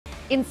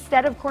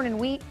Instead of corn and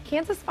wheat,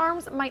 Kansas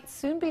farms might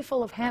soon be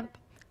full of hemp.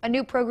 A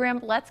new program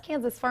lets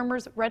Kansas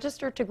farmers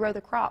register to grow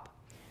the crop.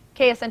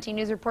 KSNT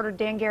News reporter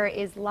Dan Garrett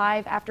is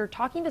live after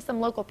talking to some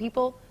local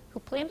people who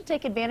plan to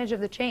take advantage of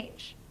the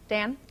change.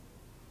 Dan?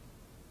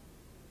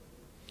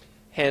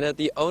 Hannah,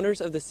 the owners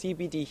of the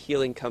CBD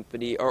Healing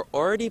Company are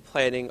already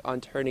planning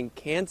on turning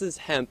Kansas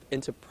hemp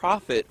into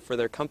profit for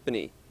their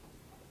company.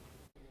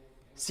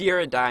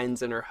 Sierra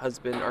Dines and her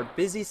husband are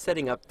busy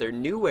setting up their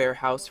new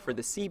warehouse for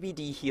the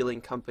CBD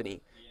Healing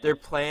Company. Their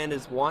plan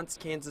is once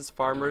Kansas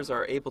farmers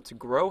are able to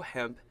grow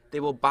hemp, they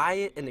will buy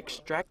it and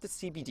extract the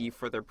CBD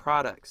for their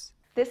products.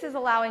 This is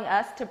allowing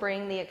us to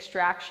bring the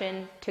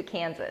extraction to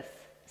Kansas.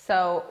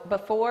 So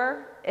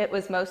before, it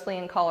was mostly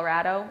in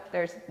Colorado.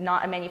 There's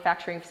not a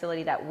manufacturing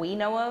facility that we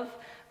know of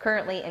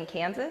currently in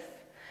Kansas.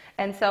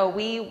 And so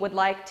we would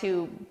like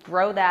to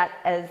grow that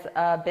as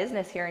a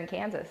business here in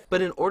Kansas.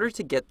 But in order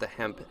to get the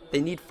hemp,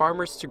 they need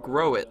farmers to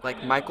grow it,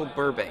 like Michael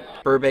Burbank.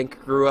 Burbank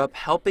grew up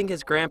helping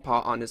his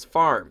grandpa on his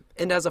farm.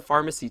 And as a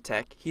pharmacy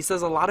tech, he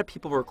says a lot of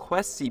people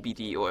request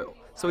CBD oil,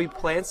 so he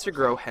plans to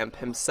grow hemp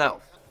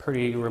himself.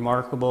 Pretty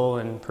remarkable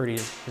and pretty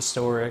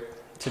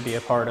historic to be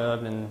a part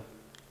of, and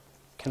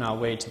cannot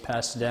wait to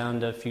pass it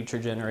down to future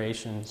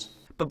generations.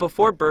 But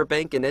before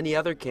Burbank and any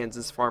other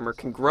Kansas farmer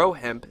can grow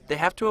hemp, they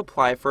have to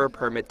apply for a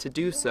permit to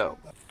do so.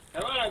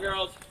 Come on,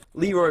 girls.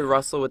 Leroy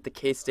Russell with the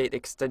K-State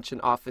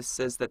Extension Office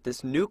says that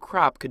this new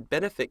crop could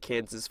benefit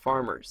Kansas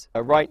farmers.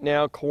 Right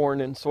now, corn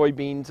and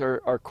soybeans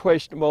are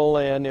questionable,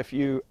 and if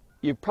you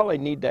probably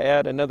need to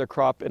add another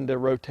crop into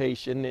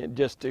rotation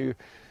just to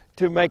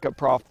make a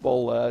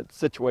profitable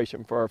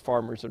situation for our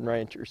farmers and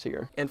ranchers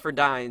here. And for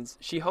Dines,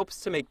 she hopes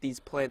to make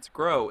these plants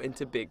grow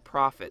into big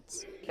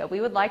profits.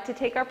 We would like to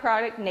take our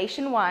product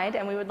nationwide,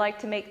 and we would like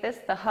to make this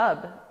the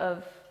hub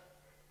of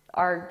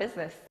our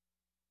business.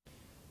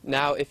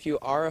 Now, if you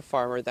are a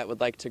farmer that would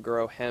like to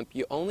grow hemp,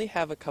 you only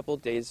have a couple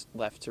days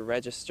left to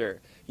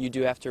register. You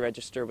do have to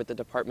register with the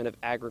Department of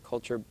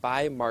Agriculture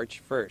by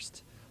March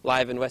 1st.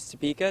 Live in West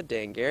Topeka,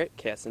 Dan Garrett,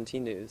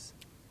 KSNT News.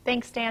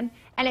 Thanks, Dan.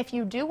 And if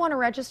you do want to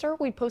register,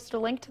 we post a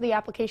link to the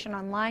application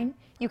online.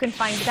 You can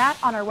find that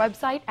on our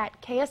website at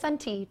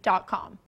ksnt.com.